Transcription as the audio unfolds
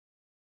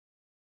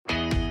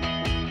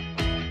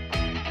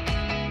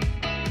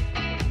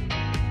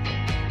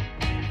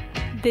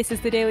This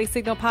is the Daily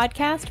Signal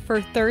podcast for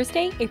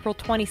Thursday, April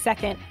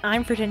 22nd.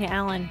 I'm Virginia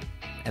Allen.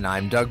 And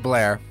I'm Doug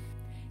Blair.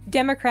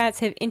 Democrats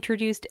have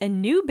introduced a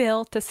new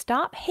bill to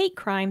stop hate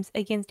crimes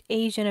against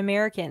Asian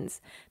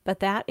Americans,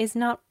 but that is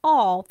not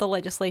all the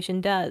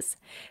legislation does.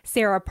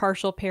 Sarah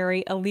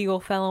Parshall-Perry, a legal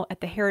fellow at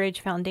the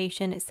Heritage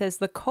Foundation, says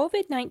the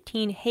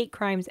COVID-19 Hate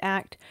Crimes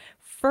Act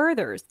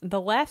furthers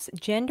the left's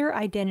gender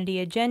identity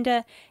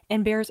agenda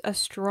and bears a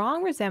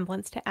strong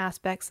resemblance to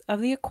aspects of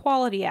the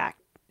Equality Act.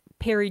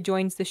 Perry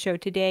joins the show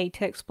today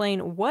to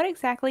explain what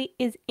exactly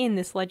is in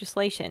this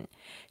legislation.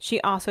 She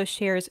also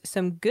shares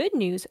some good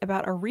news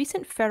about a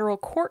recent federal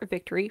court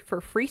victory for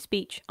free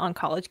speech on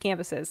college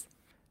campuses.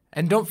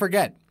 And don't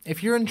forget,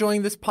 if you're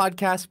enjoying this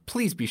podcast,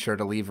 please be sure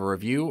to leave a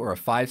review or a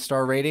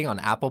 5-star rating on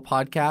Apple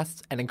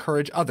Podcasts and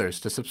encourage others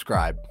to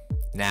subscribe.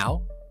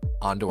 Now,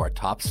 on to our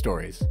top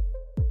stories.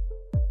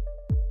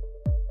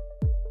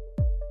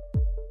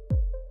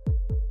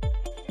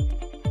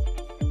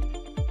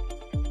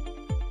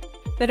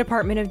 The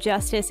Department of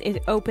Justice is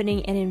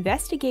opening an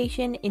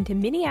investigation into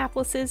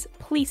Minneapolis's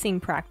policing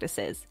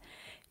practices.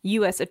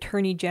 U.S.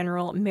 Attorney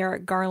General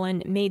Merrick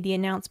Garland made the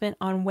announcement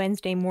on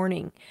Wednesday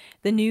morning.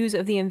 The news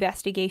of the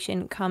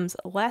investigation comes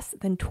less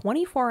than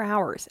 24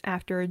 hours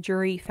after a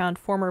jury found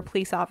former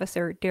police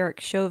officer Derek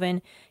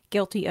Chauvin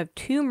guilty of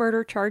 2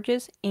 murder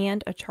charges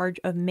and a charge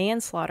of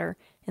manslaughter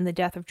in the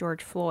death of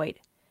George Floyd.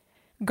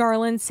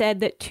 Garland said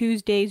that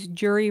Tuesday's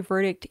jury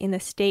verdict in the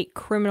state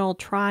criminal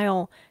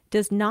trial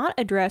does not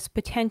address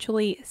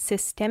potentially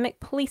systemic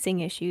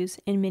policing issues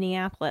in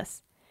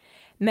Minneapolis.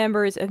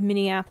 Members of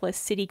Minneapolis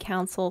City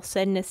Council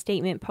said in a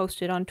statement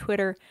posted on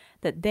Twitter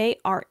that they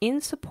are in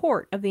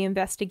support of the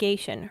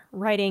investigation,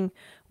 writing,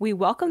 "We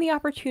welcome the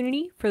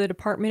opportunity for the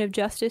Department of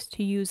Justice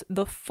to use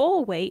the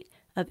full weight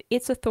of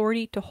its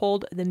authority to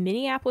hold the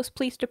Minneapolis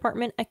Police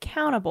Department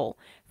accountable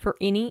for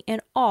any and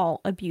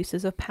all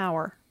abuses of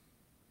power."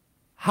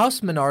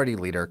 House Minority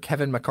Leader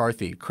Kevin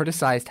McCarthy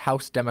criticized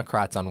House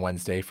Democrats on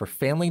Wednesday for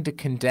failing to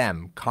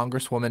condemn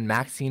Congresswoman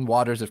Maxine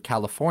Waters of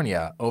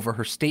California over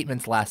her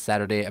statements last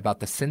Saturday about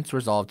the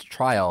since-resolved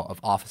trial of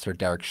Officer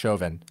Derek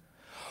Chauvin.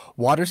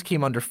 Waters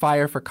came under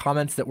fire for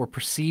comments that were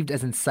perceived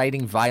as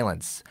inciting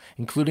violence,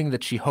 including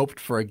that she hoped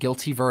for a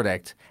guilty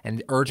verdict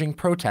and urging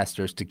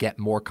protesters to get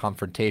more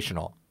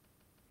confrontational.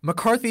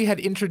 McCarthy had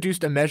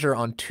introduced a measure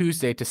on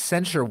Tuesday to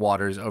censure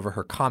Waters over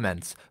her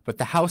comments, but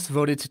the House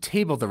voted to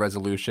table the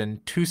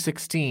resolution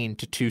 216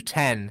 to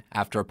 210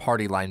 after a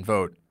party-line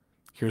vote.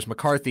 Here's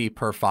McCarthy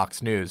per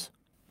Fox News.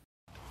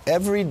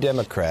 Every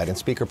Democrat and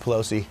Speaker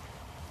Pelosi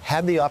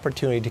had the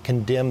opportunity to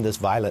condemn this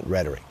violent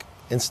rhetoric.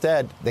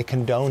 Instead, they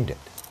condoned it,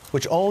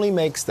 which only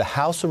makes the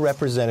House of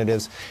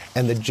Representatives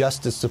and the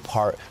Justice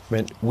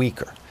Department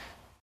weaker.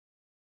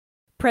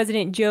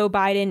 President Joe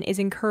Biden is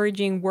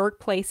encouraging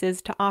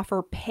workplaces to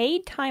offer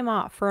paid time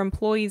off for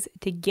employees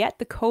to get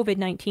the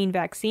COVID-19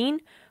 vaccine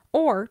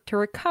or to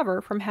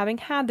recover from having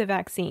had the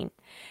vaccine.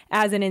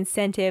 As an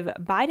incentive,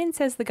 Biden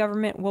says the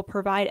government will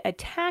provide a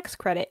tax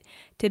credit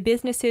to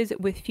businesses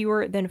with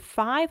fewer than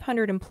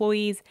 500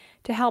 employees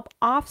to help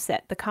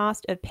offset the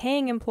cost of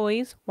paying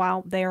employees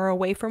while they are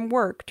away from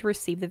work to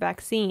receive the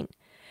vaccine.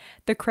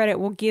 The credit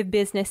will give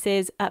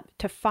businesses up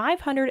to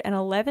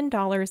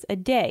 $511 a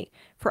day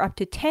for up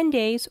to 10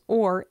 days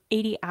or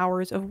 80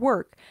 hours of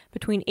work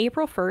between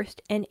April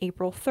 1st and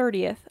April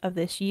 30th of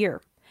this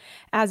year.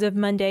 As of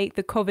Monday,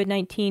 the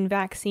COVID-19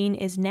 vaccine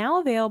is now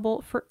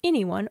available for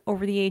anyone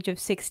over the age of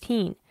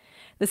 16.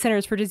 The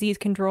Centers for Disease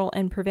Control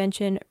and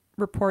Prevention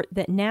report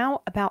that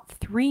now about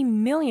 3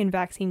 million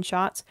vaccine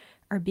shots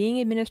are being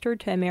administered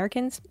to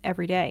Americans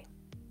every day.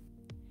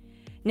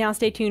 Now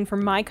stay tuned for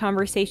my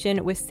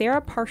conversation with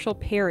Sarah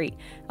Parshall-Perry,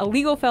 a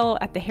legal fellow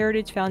at the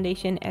Heritage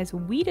Foundation, as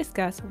we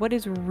discuss what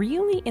is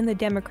really in the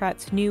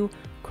Democrats' new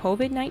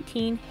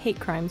COVID-19 hate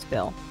crimes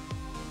bill.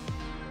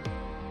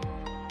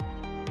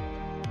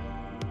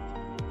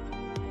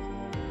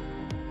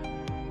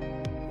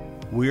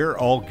 We're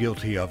all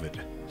guilty of it,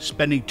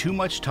 spending too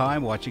much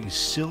time watching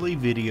silly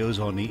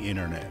videos on the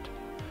internet.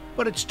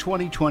 But it's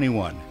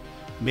 2021.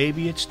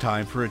 Maybe it's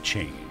time for a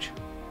change.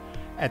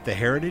 At the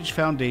Heritage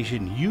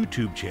Foundation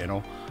YouTube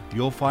channel,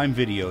 you'll find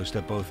videos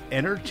that both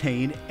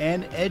entertain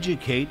and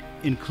educate,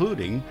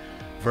 including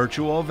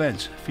virtual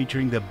events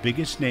featuring the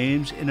biggest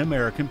names in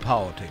American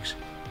politics,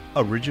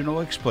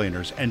 original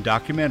explainers and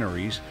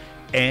documentaries,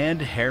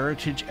 and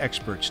heritage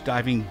experts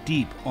diving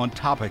deep on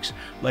topics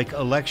like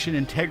election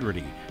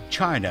integrity,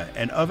 China,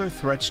 and other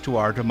threats to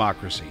our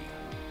democracy.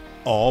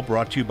 All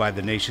brought to you by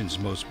the nation's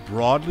most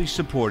broadly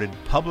supported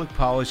public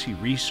policy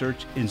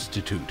research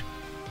institute.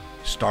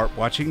 Start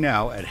watching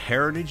now at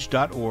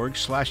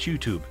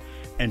heritage.org/YouTube,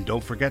 and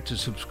don't forget to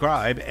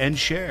subscribe and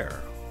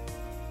share.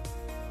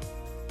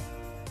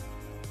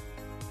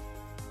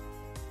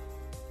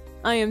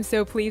 I am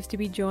so pleased to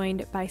be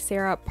joined by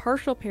Sarah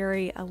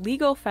Parshall-Perry, a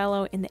legal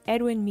fellow in the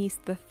Edwin Meese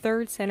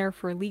III Center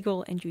for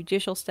Legal and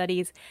Judicial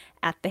Studies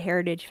at the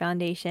Heritage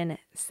Foundation.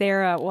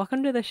 Sarah,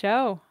 welcome to the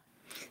show.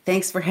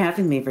 Thanks for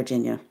having me,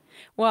 Virginia.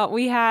 Well,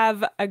 we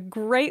have a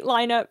great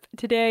lineup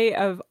today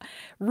of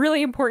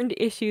really important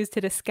issues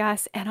to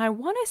discuss, and I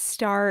want to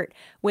start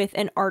with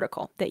an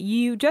article that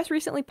you just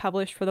recently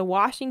published for the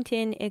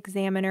Washington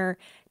Examiner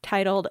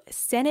titled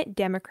 "Senate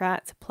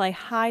Democrats Play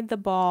Hide the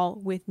Ball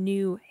with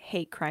New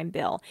Hate Crime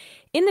Bill."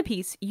 In the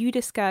piece, you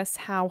discuss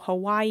how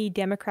Hawaii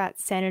Democrat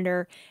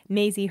Senator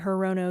Mazie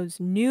Hirono's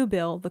new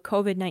bill, the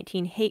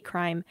COVID-19 Hate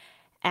Crime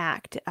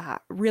Act,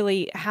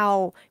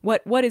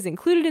 what is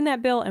included in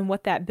that bill and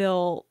what that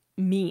bill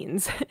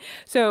means.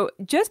 So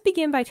just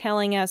begin by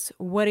telling us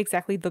what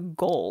exactly the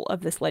goal of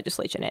this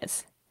legislation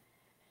is.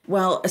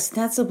 Well,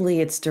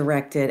 ostensibly, it's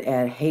directed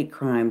at hate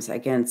crimes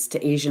against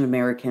Asian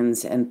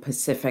Americans and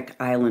Pacific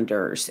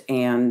Islanders.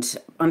 And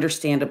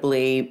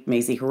understandably,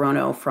 Mazie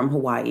Hirono from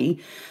Hawaii,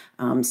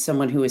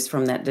 someone who is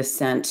from that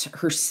descent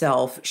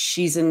herself,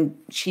 she's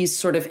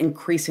sort of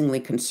increasingly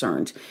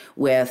concerned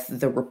with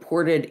the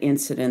reported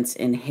incidents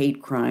in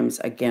hate crimes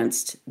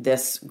against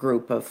this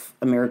group of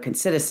American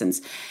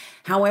citizens.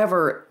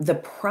 However, the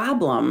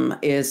problem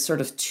is sort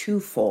of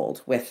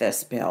twofold with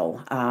this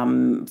bill.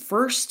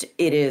 First,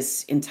 it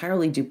is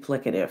entirely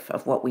duplicative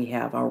of what we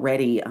have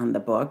already on the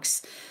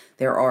books.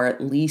 There are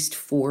at least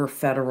 4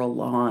 federal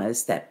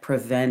laws that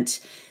prevent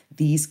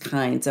these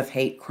kinds of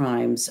hate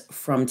crimes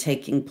from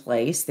taking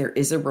place. There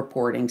is a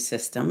reporting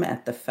system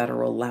at the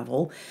federal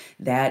level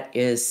that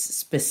is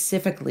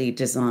specifically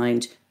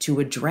designed to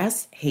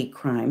address hate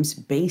crimes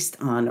based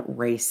on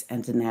race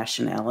and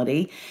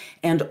nationality.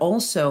 And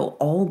also,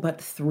 all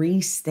but 3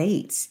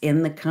 states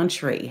in the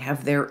country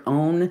have their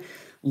own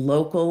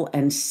local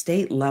and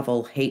state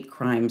level hate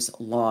crimes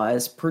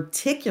laws,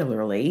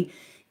 particularly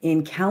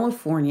in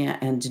California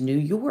and New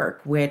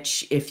York,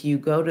 which if you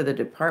go to the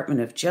Department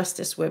of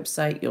Justice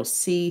website, you'll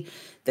see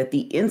that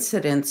the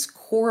incidents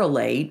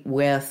correlate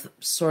with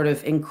sort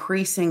of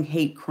increasing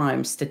hate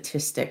crime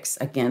statistics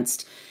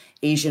against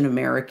Asian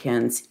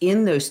Americans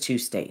in those 2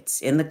 states,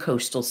 in the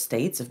coastal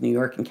states of New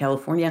York and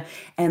California.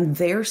 And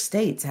their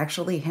states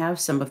actually have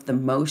some of the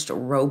most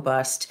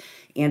robust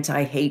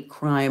anti-hate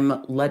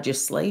crime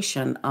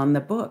legislation on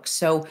the books.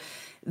 So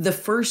the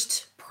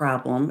first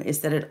problem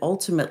is that it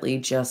ultimately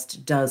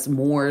just does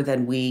more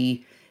than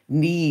we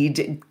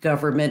need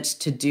government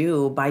to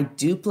do by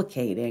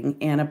duplicating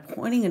and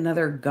appointing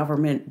another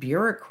government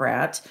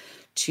bureaucrat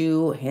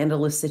to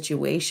handle a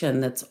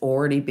situation that's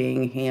already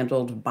being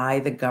handled by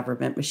the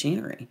government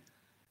machinery.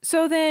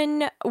 So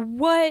then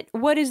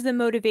what is the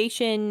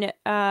motivation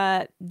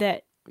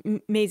that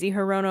Mazie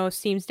Hirono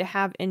seems to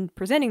have in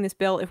presenting this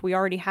bill if we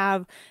already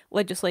have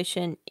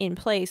legislation in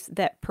place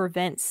that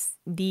prevents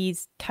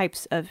these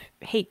types of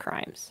hate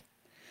crimes?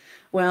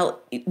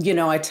 Well,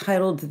 I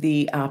titled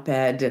the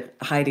op-ed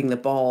 "Hiding the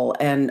Ball,"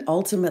 and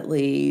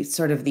ultimately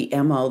sort of the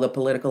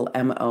political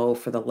MO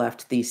for the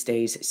left these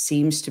days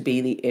seems to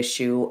be the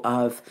issue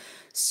of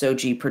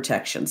SOGI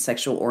protection,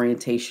 sexual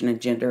orientation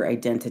and gender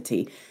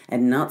identity.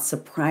 And not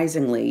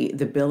surprisingly,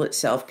 the bill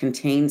itself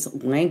contains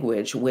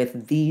language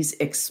with these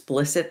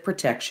explicit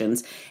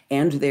protections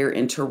and their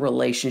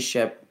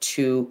interrelationship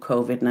to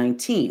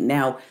COVID-19.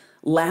 Now,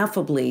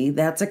 laughably,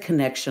 that's a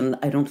connection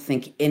I don't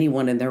think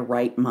anyone in their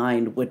right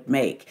mind would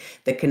make.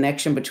 The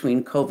connection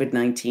between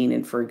COVID-19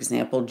 and, for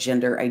example,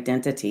 gender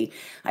identity.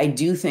 I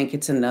do think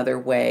it's another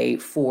way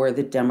for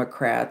the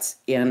Democrats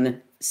in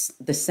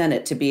the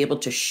Senate to be able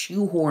to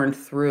shoehorn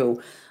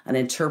through an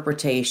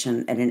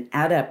interpretation and an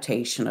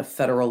adaptation of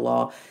federal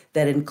law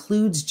that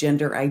includes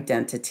gender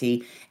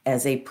identity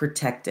as a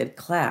protected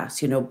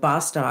class.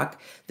 Bostock,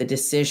 the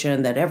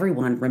decision that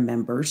everyone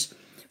remembers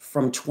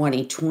from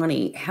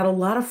 2020, had a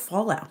lot of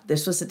fallout.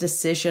 This was a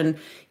decision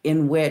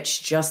in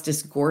which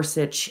Justice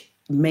Gorsuch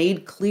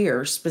made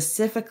clear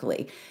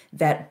specifically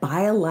that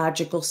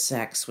biological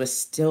sex was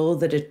still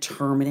the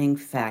determining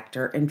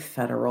factor in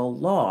federal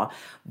law.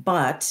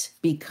 But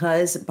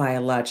because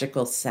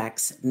biological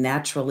sex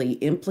naturally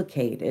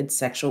implicated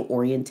sexual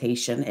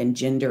orientation and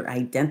gender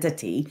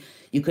identity,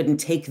 you couldn't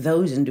take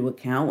those into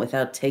account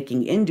without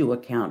taking into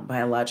account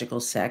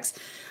biological sex.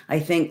 I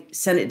think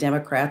Senate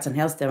Democrats and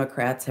House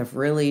Democrats have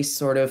really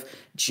sort of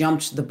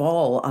jumped the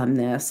ball on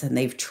this, and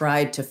they've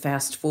tried to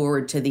fast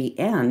forward to the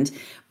end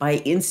by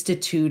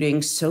instituting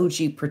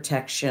SOGI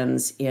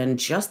protections in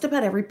just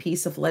about every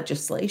piece of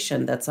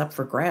legislation that's up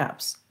for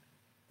grabs.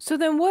 So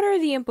then what are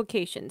the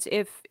implications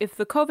if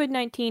the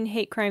COVID-19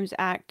 Hate Crimes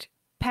Act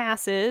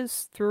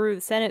passes through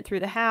the Senate, through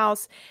the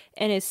House,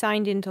 and is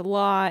signed into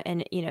law,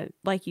 and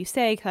like you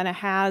say, kind of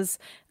has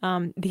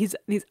these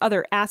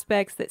other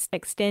aspects that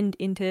extend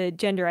into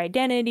gender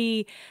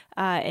identity,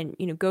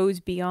 and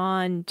goes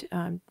beyond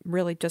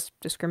really just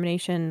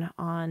discrimination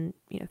on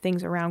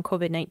things around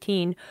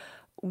COVID-19.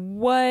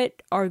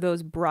 What are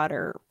those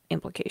broader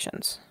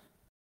implications?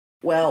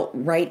 Well,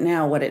 right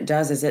now, what it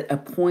does is it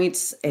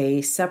appoints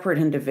a separate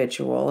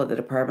individual at the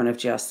Department of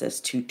Justice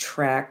to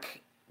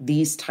track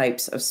these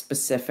types of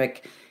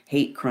specific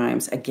hate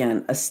crimes,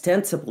 again,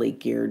 ostensibly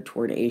geared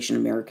toward Asian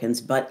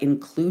Americans, but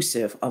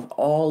inclusive of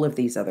all of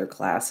these other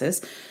classes.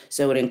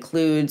 So it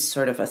includes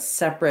sort of a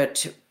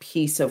separate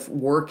piece of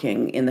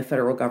working in the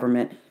federal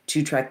government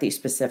to track these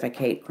specific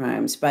hate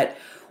crimes. But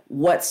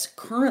what's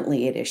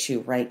currently at issue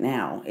right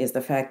now is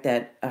the fact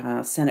that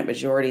Senate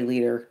Majority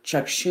Leader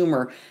Chuck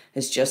Schumer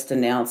has just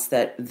announced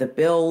that the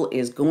bill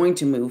is going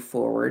to move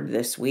forward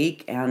this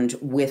week. And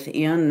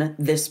within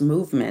this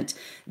movement,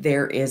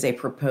 there is a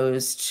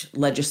proposed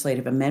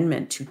legislative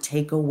amendment to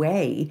take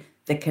away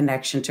the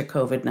connection to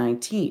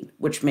COVID-19,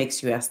 which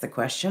makes you ask the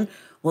question,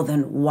 well,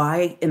 then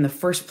why in the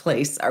first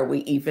place are we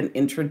even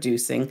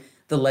introducing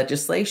the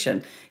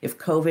legislation? If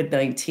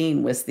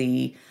COVID-19 was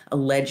the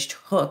alleged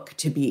hook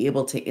to be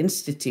able to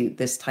institute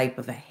this type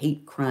of a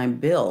hate crime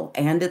bill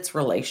and its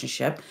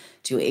relationship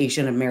to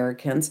Asian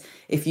Americans,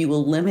 if you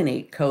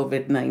eliminate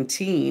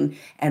COVID-19,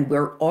 and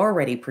we're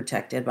already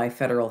protected by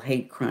federal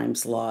hate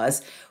crimes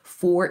laws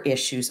for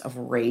issues of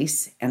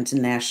race and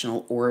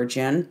national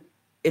origin,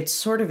 it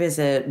sort of is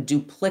a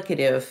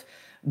duplicative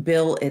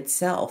bill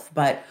itself.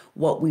 But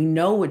what we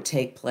know would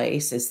take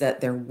place is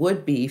that there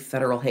would be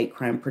federal hate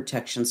crime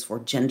protections for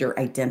gender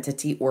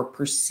identity or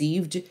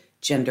perceived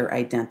gender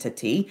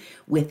identity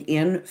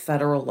within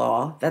federal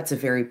law. That's a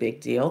very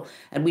big deal.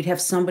 And we'd have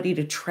somebody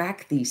to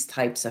track these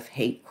types of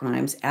hate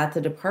crimes at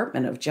the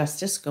Department of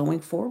Justice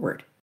going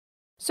forward.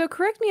 So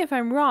correct me if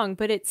I'm wrong,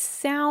 but it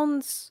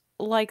sounds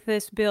like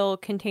this bill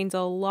contains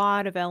a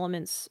lot of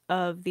elements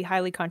of the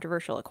highly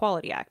controversial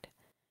Equality Act.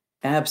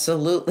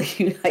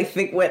 Absolutely. I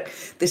think what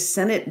the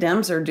Senate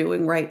Dems are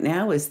doing right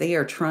now is they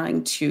are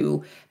trying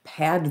to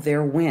pad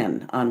their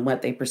win on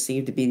what they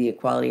perceive to be the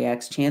Equality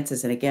Act's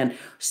chances. And again,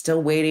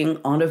 still waiting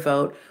on a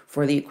vote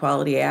for the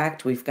Equality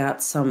Act. We've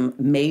got some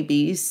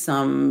maybes,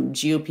 some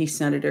GOP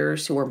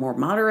senators who are more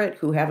moderate,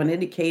 who haven't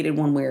indicated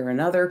one way or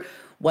another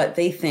what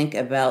they think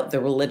about the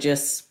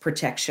religious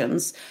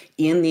protections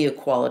in the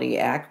Equality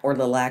Act or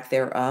the lack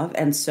thereof.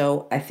 And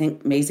so I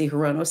think Mazie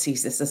Hirono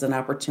sees this as an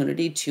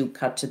opportunity to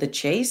cut to the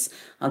chase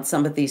on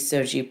some of these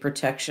SOGI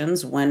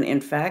protections when,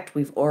 in fact,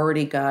 we've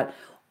already got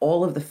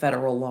all of the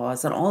federal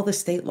laws and all the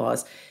state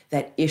laws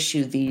that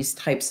issue these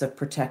types of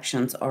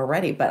protections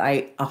already. But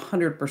I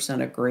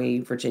 100% agree,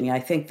 Virginia. I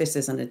think this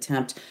is an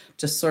attempt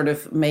to sort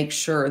of make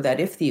sure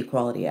that if the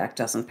Equality Act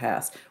doesn't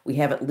pass, we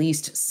have at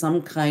least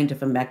some kind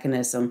of a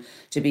mechanism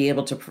to be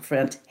able to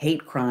prevent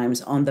hate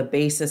crimes on the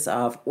basis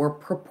of, or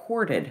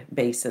purported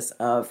basis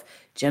of,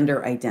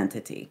 gender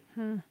identity.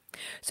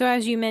 So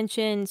as you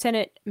mentioned,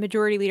 Senate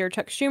Majority Leader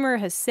Chuck Schumer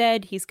has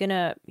said he's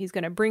gonna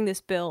bring this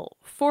bill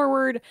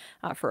forward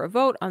for a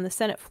vote on the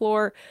Senate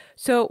floor.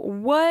 So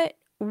what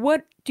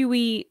do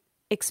we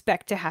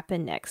expect to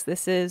happen next?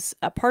 This is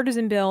a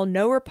partisan bill.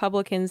 No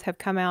Republicans have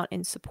come out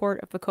in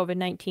support of the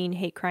COVID-19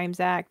 Hate Crimes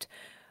Act.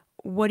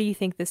 What do you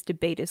think this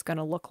debate is going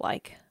to look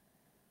like?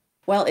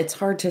 Well, it's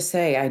hard to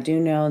say. I do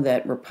know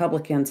that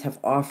Republicans have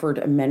offered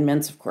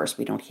amendments. Of course,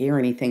 we don't hear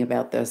anything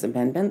about those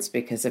amendments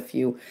because if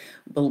you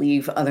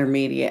believe other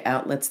media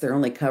outlets, they're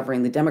only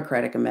covering the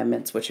Democratic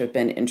amendments which have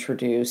been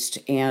introduced.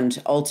 And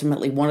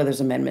ultimately, one of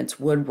those amendments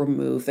would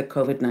remove the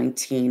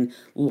COVID-19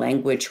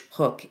 language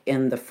hook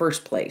in the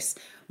first place.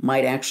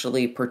 Might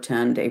actually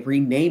portend a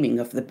renaming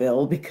of the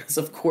bill because,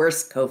 of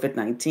course,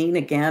 COVID-19,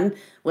 again,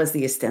 was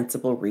the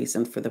ostensible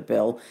reason for the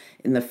bill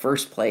in the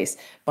first place.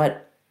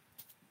 But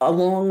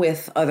along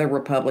with other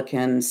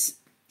Republicans,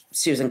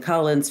 Susan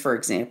Collins, for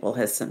example,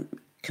 has some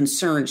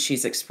concerns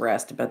she's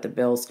expressed about the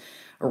bill's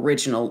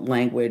original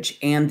language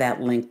and that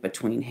link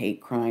between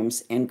hate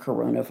crimes and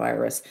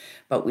coronavirus.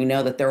 But we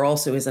know that there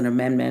also is an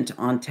amendment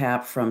on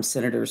tap from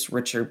Senators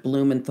Richard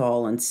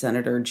Blumenthal and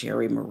Senator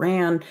Jerry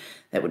Moran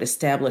that would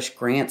establish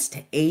grants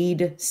to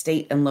aid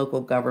state and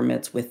local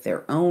governments with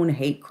their own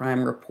hate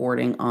crime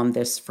reporting on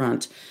this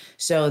front.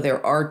 So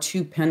there are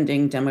two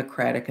pending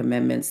Democratic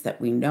amendments that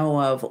we know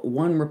of,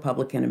 one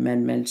Republican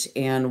amendment,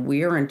 and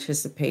we're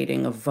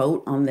anticipating a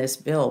vote on this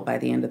bill by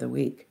the end of the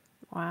week.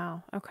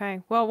 Wow.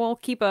 Okay. Well, we'll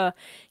keep a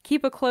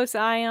close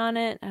eye on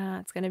it.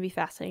 It's going to be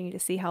fascinating to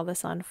see how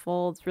this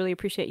unfolds. Really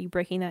appreciate you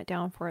breaking that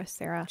down for us,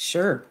 Sarah.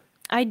 Sure.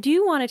 I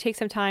do want to take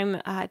some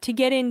time to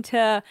get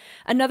into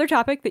another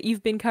topic that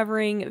you've been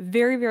covering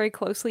very, very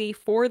closely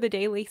for the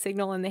Daily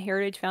Signal and the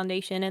Heritage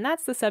Foundation, and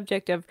that's the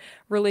subject of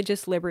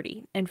religious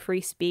liberty and free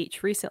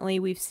speech. Recently,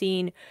 we've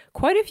seen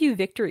quite a few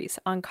victories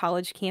on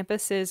college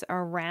campuses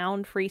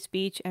around free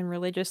speech and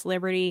religious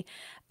liberty.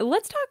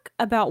 Let's talk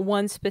about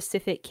one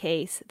specific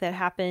case that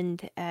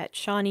happened at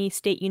Shawnee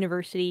State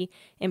University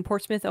in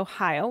Portsmouth,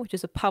 Ohio, which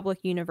is a public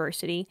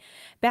university.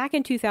 Back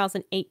in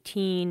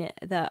 2018,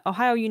 the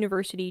Ohio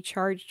University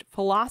charged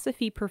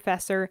philosophy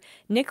professor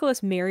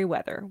Nicholas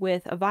Merriweather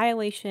with a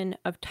violation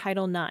of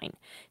Title IX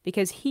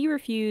because he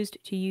refused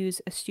to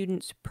use a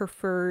student's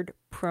preferred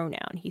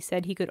pronoun. He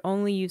said he could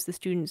only use the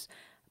student's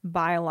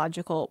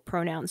biological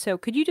pronoun. So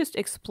could you just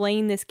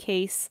explain this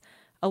case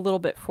a little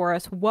bit for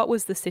us? What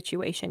was the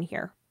situation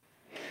here?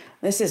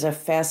 This is a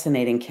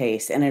fascinating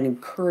case and an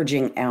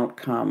encouraging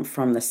outcome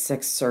from the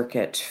Sixth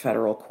Circuit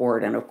Federal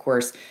Court. And of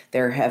course,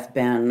 there have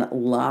been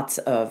lots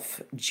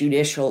of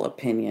judicial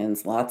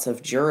opinions, lots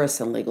of jurists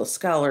and legal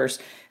scholars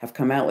have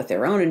come out with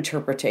their own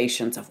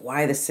interpretations of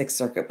why the Sixth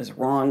Circuit was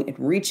wrong in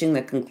reaching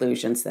the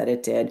conclusions that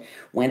it did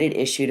when it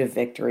issued a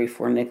victory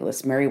for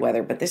Nicholas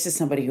Merriweather. But this is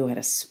somebody who had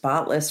a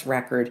spotless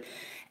record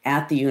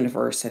at the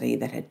university,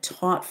 that had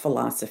taught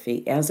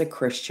philosophy as a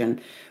Christian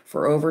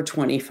for over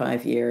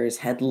 25 years,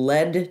 had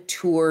led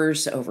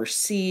tours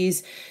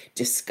overseas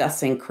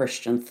discussing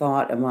Christian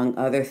thought, among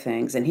other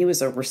things. And he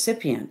was a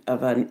recipient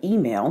of an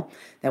email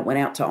that went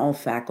out to all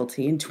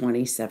faculty in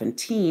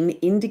 2017,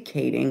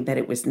 indicating that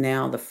it was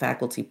now the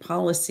faculty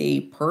policy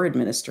per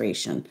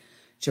administration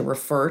to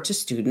refer to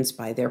students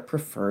by their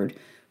preferred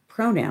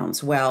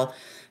pronouns. Well,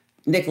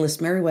 Nicholas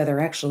Merriweather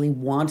actually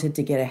wanted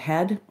to get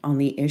ahead on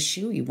the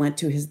issue. He went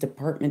to his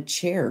department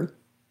chair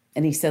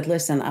and he said,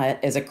 listen,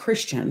 as a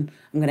Christian,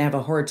 I'm going to have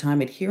a hard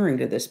time adhering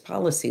to this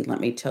policy. Let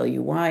me tell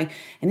you why.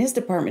 And his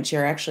department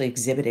chair actually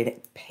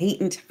exhibited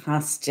patent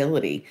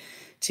hostility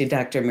to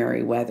Dr.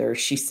 Merriweather.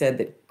 She said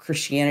that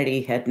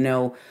Christianity had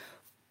no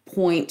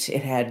point,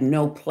 it had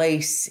no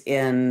place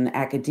in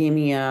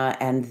academia,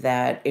 and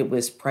that it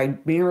was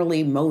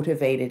primarily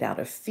motivated out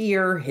of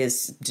fear,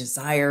 his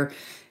desire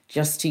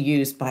just to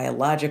use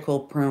biological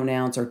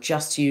pronouns or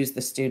just to use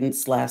the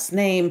student's last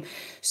name.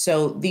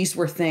 So these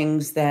were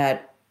things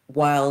that,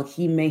 while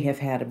he may have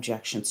had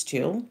objections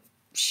to,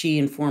 she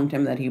informed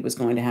him that he was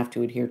going to have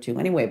to adhere to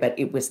anyway, but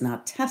it was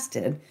not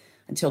tested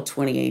until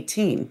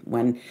 2018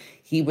 when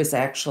he was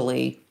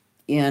actually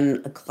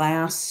in a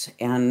class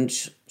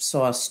and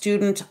saw a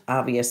student,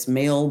 obvious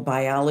male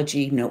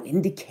biology, no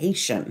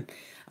indication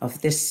of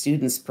this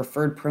student's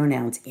preferred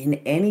pronouns in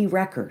any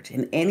record,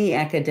 in any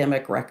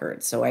academic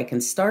record. So I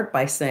can start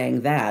by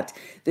saying that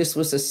this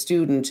was a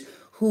student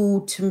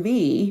who, to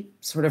me,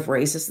 sort of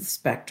raises the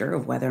specter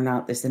of whether or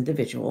not this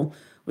individual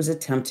was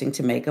attempting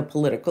to make a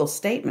political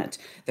statement.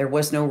 There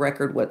was no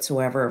record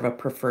whatsoever of a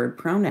preferred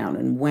pronoun.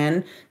 And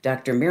when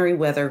Dr.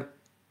 Merriweather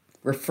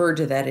referred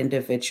to that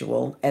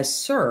individual as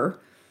sir,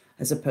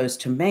 as opposed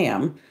to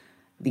ma'am,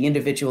 the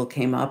individual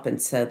came up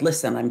and said,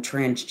 listen, I'm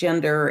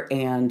transgender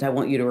and I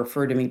want you to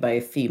refer to me by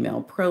a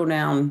female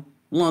pronoun.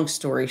 Long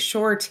story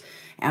short,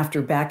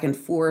 after back and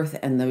forth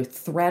and the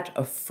threat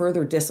of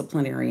further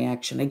disciplinary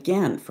action,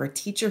 again, for a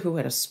teacher who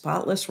had a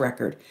spotless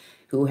record,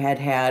 who had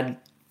had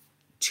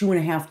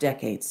 2.5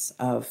 decades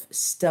of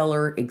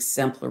stellar,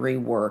 exemplary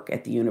work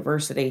at the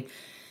university,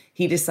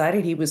 he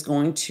decided he was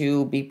going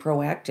to be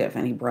proactive,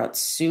 and he brought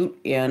suit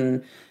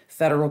in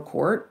federal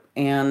court.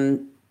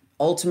 And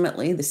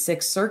ultimately, the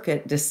Sixth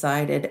Circuit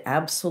decided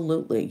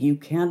absolutely you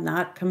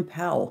cannot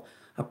compel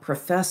a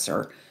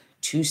professor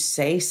to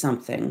say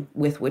something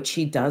with which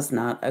he does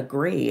not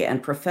agree.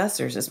 And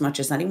professors, as much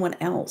as anyone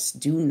else,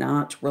 do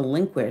not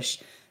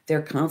relinquish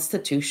their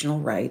constitutional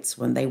rights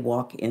when they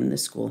walk in the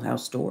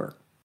schoolhouse door.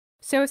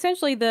 So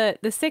essentially, the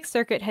Sixth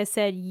Circuit has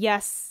said,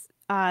 yes,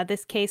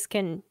 this case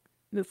can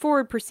move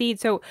forward,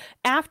 proceed. So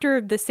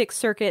after the Sixth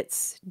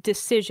Circuit's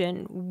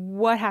decision,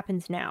 what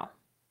happens now?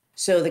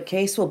 So the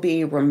case will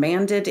be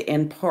remanded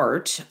in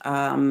part.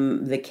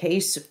 The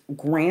case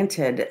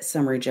granted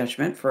summary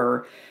judgment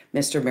for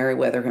Mr.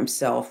 Merriweather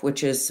himself,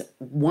 which is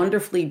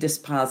wonderfully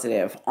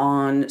dispositive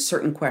on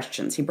certain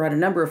questions. He brought a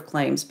number of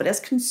claims, but as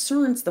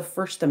concerns the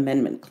First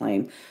Amendment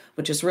claim,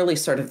 which is really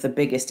sort of the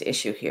biggest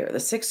issue here, the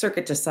Sixth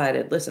Circuit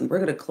decided, listen, we're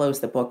going to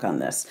close the book on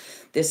this.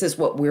 This is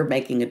what we're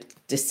making a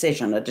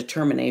decision, a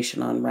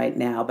determination on right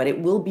now, but it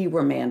will be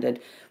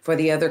remanded for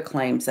the other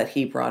claims that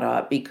he brought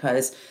up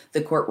because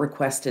the court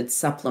requested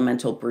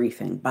supplemental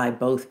briefing by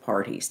both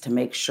parties to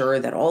make sure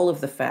that all of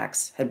the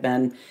facts had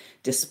been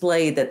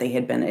displayed, that they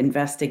had been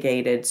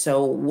investigated.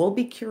 So we'll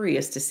be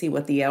curious to see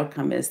what the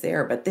outcome is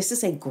there. But this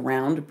is a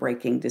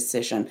groundbreaking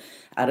decision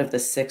out of the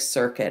Sixth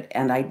Circuit.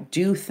 And I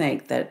do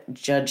think that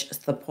Judge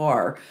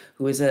Thapar,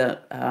 who is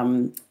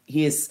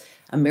he is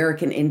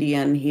American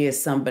Indian. He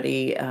is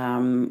somebody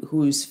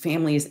whose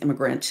family is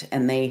immigrant,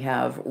 and they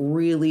have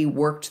really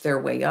worked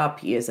their way up.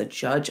 He is a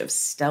judge of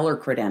stellar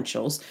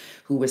credentials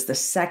who was the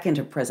second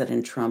of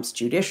President Trump's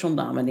judicial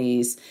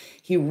nominees.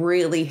 He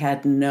really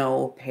had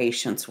no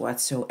patience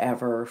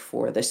whatsoever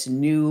for this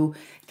new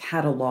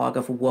catalog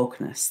of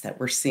wokeness that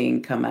we're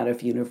seeing come out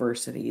of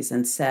universities,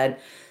 and said,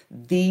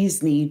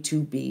 these need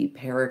to be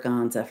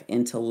paragons of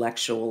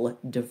intellectual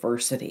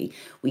diversity.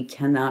 We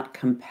cannot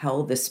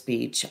compel the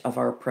speech of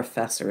our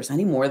professors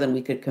any more than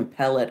we could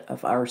compel it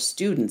of our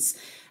students.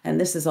 And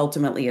this is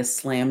ultimately a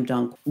slam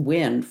dunk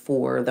win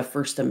for the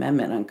First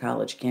Amendment on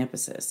college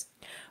campuses.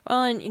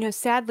 Well, and,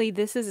 sadly,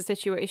 this is a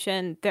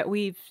situation that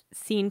we've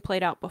seen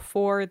played out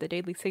before. The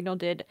Daily Signal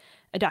did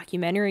a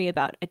documentary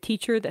about a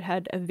teacher that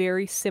had a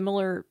very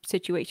similar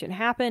situation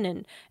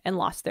happen and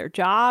lost their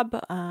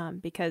job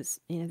because,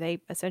 they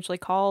essentially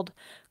called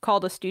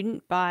a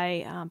student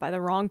by the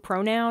wrong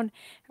pronoun,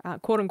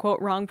 quote unquote,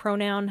 wrong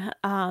pronoun.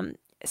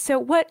 So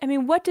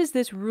what does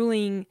this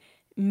ruling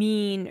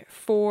mean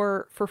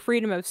for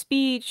freedom of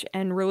speech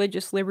and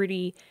religious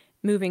liberty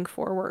moving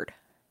forward?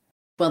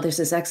 Well, there's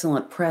this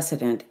excellent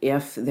precedent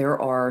if there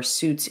are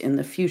suits in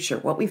the future.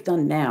 What we've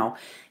done now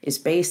is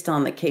based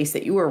on the case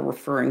that you were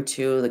referring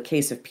to, the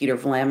case of Peter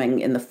Vlaming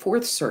in the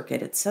Fourth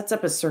Circuit. It sets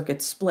up a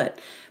circuit split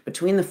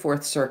between the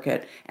Fourth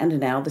Circuit and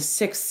now the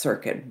Sixth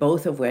Circuit,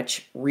 both of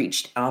which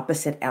reached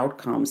opposite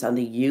outcomes on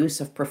the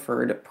use of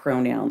preferred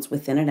pronouns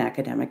within an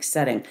academic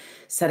setting.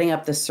 Setting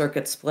up the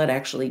circuit split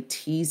actually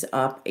tees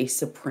up a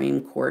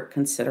Supreme Court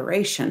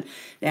consideration.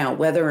 Now,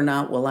 whether or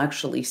not we'll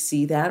actually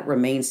see that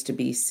remains to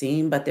be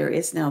seen, but there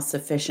is now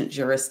sufficient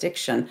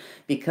jurisdiction,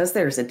 because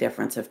there's a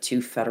difference of two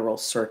federal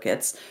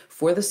circuits,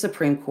 for the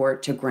Supreme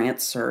Court to grant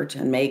cert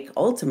and make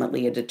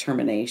ultimately a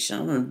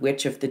determination on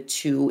which of the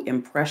two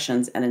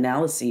impressions and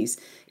analyses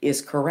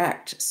is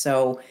correct.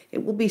 So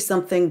it will be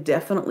something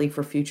definitely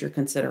for future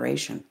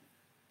consideration.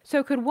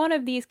 So could one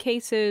of these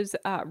cases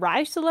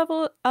rise to the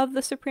level of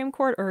the Supreme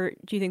Court, or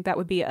do you think that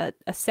would be a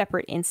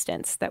separate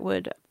instance that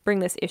would bring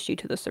this issue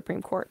to the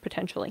Supreme Court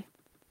potentially?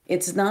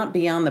 It's not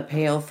beyond the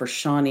pale for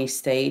Shawnee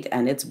State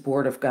and its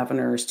Board of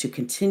Governors to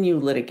continue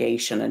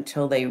litigation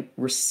until they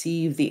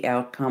receive the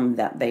outcome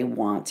that they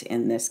want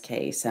in this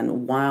case.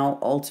 And while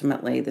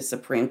ultimately the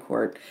Supreme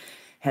Court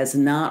has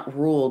not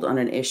ruled on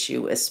an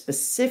issue as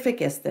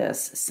specific as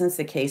this since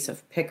the case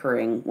of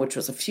Pickering, which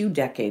was a few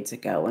decades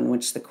ago, in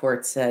which the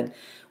court said,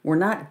 we're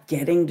not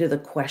getting to the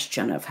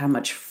question of how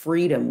much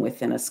freedom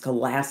within a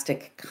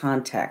scholastic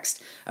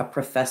context a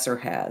professor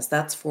has.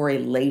 That's for a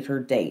later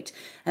date.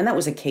 And that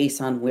was a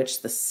case on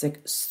which the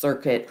Sixth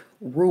Circuit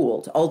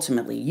ruled,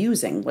 ultimately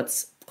using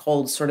what's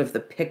called sort of the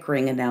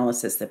Pickering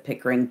analysis, the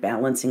Pickering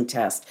balancing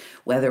test,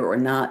 whether or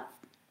not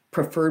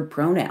preferred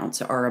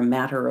pronouns are a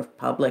matter of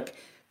public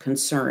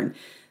concern.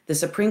 The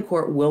Supreme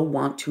Court will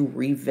want to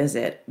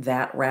revisit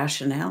that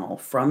rationale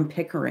from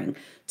Pickering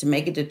to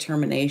make a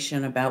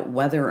determination about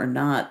whether or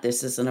not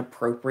this is an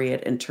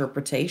appropriate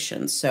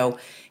interpretation. So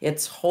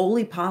it's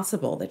wholly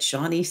possible that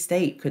Shawnee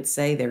State could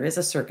say there is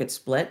a circuit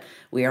split,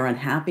 we are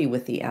unhappy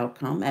with the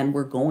outcome, and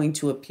we're going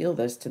to appeal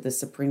this to the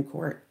Supreme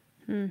Court.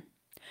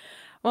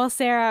 Well,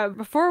 Sarah,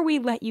 before we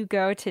let you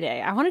go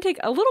today, I want to take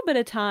a little bit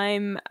of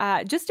time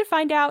just to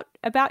find out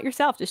about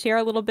yourself, to share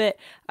a little bit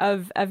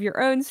of your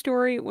own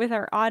story with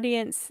our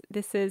audience.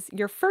 This is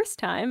your first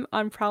time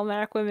on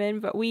Problematic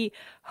Women, but we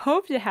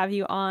hope to have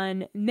you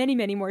on many,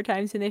 many more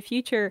times in the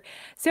future.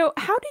 So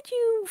how did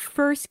you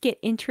first get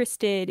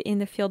interested in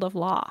the field of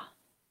law?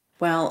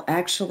 Well,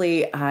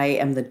 actually, I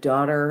am the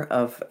daughter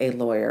of a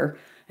lawyer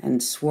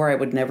and swore I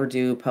would never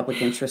do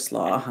public interest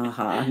law.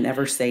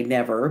 Never say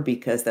never,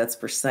 because that's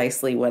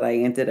precisely what I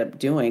ended up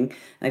doing.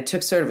 And I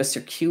took sort of a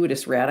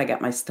circuitous route. I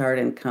got my start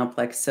in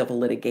complex civil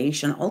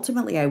litigation.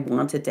 Ultimately, I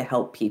wanted to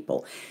help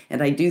people.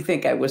 And I do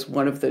think I was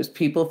one of those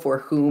people for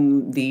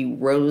whom the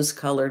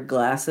rose-colored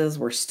glasses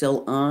were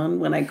still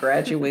on when I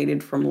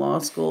graduated from law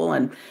school.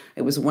 And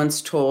I was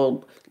once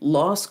told,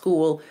 law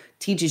school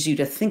teaches you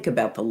to think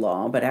about the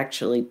law, but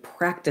actually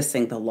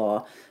practicing the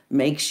law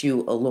makes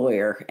you a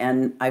lawyer.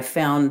 And I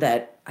found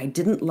that I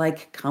didn't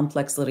like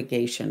complex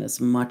litigation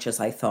as much as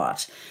I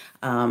thought.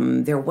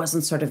 There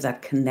wasn't sort of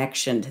that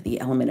connection to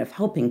the element of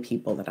helping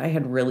people that I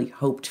had really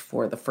hoped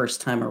for the first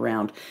time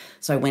around.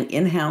 So I went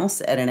in-house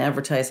at an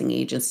advertising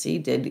agency,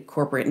 did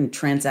corporate and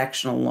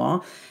transactional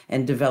law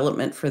and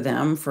development for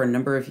them for a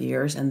number of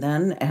years. And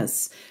then,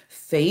 as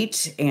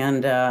fate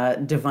and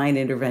divine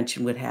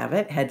intervention would have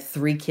it, had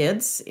 3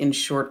 kids in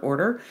short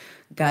order,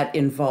 got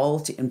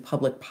involved in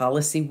public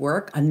policy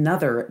work,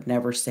 another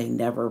never say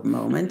never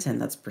moment.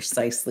 And that's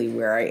precisely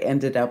where I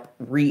ended up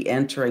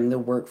re-entering the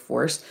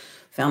workforce.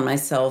 Found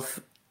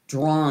myself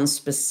drawn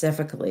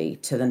specifically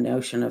to the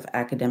notion of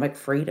academic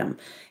freedom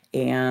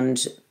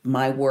and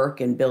my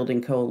work in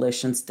building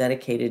coalitions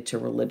dedicated to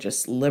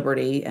religious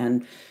liberty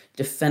and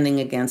defending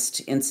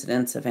against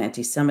incidents of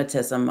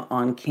anti-Semitism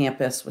on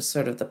campus was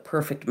sort of the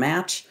perfect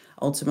match.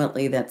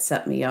 Ultimately, that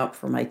set me up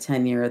for my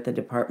tenure at the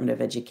Department of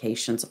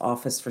Education's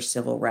Office for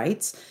Civil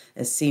Rights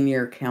as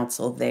senior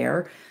counsel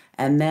there.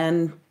 And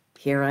then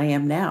here I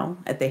am now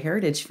at the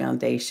Heritage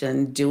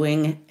Foundation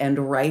doing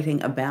and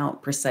writing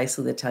about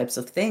precisely the types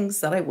of things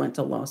that I went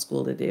to law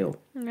school to do.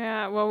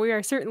 Yeah, well, we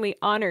are certainly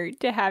honored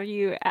to have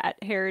you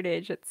at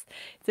Heritage. It's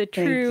a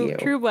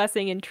true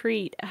blessing and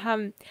treat.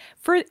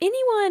 For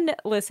anyone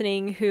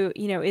listening who,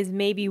 is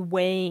maybe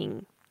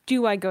weighing,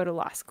 do I go to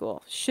law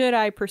school? Should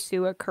I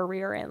pursue a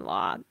career in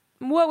law?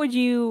 What would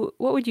you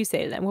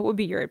say to them? What would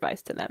be your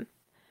advice to them?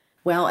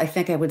 Well, I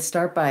think I would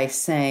start by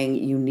saying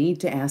you need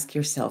to ask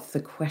yourself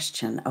the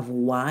question of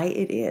why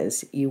it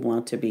is you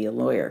want to be a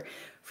lawyer.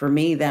 For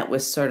me, that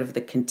was sort of the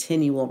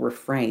continual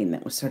refrain.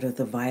 That was sort of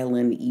the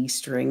violin E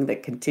string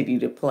that continued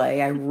to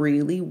play. I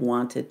really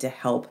wanted to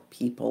help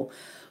people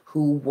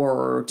who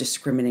were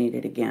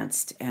discriminated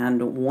against.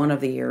 And one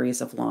of the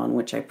areas of law in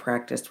which I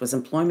practiced was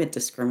employment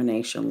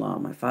discrimination law.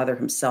 My father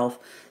himself,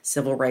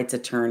 civil rights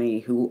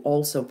attorney, who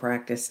also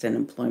practiced in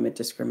employment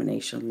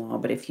discrimination law.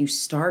 But if you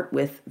start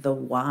with the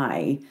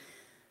why,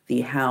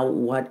 the how,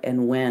 what,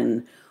 and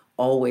when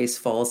always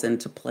falls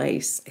into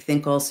place. I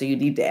think also you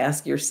need to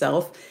ask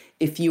yourself,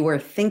 If you are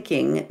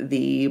thinking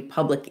the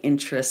public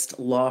interest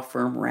law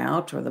firm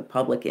route or the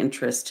public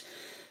interest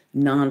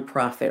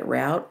nonprofit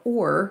route,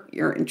 or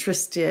you're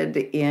interested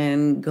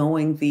in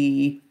going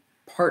the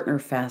partner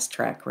fast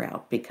track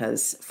route,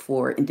 because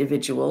for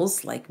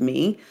individuals like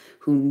me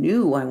who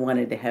knew I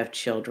wanted to have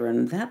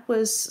children, that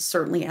was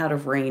certainly out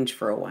of range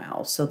for a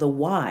while. So the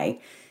why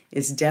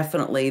is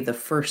definitely the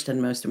first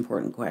and most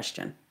important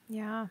question.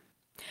 Yeah.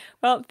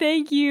 Well,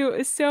 thank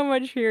you so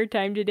much for your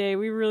time today.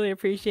 We really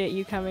appreciate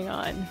you coming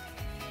on.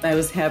 I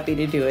was happy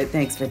to do it.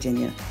 Thanks,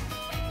 Virginia.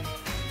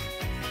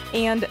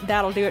 And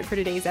that'll do it for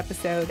today's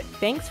episode.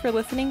 Thanks for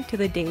listening to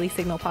the Daily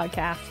Signal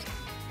podcast.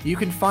 You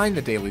can find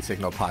the Daily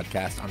Signal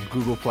podcast on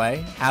Google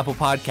Play, Apple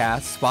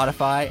Podcasts,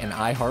 Spotify, and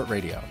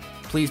iHeartRadio.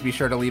 Please be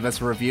sure to leave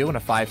us a review and a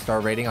 5-star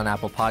rating on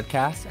Apple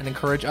Podcasts and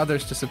encourage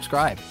others to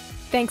subscribe.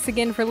 Thanks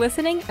again for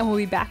listening, and we'll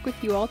be back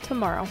with you all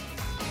tomorrow.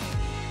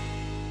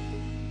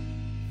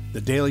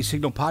 The Daily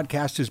Signal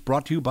podcast is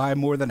brought to you by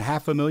more than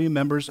 500,000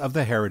 members of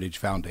the Heritage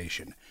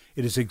Foundation.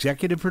 It is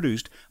executive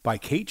produced by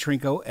Kate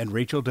Trinko and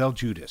Rachel Del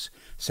Giudice.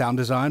 Sound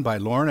design by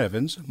Lauren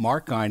Evans,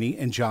 Mark Guiney,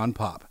 and John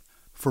Popp.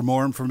 For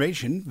more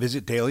information,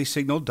 visit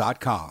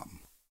dailysignal.com.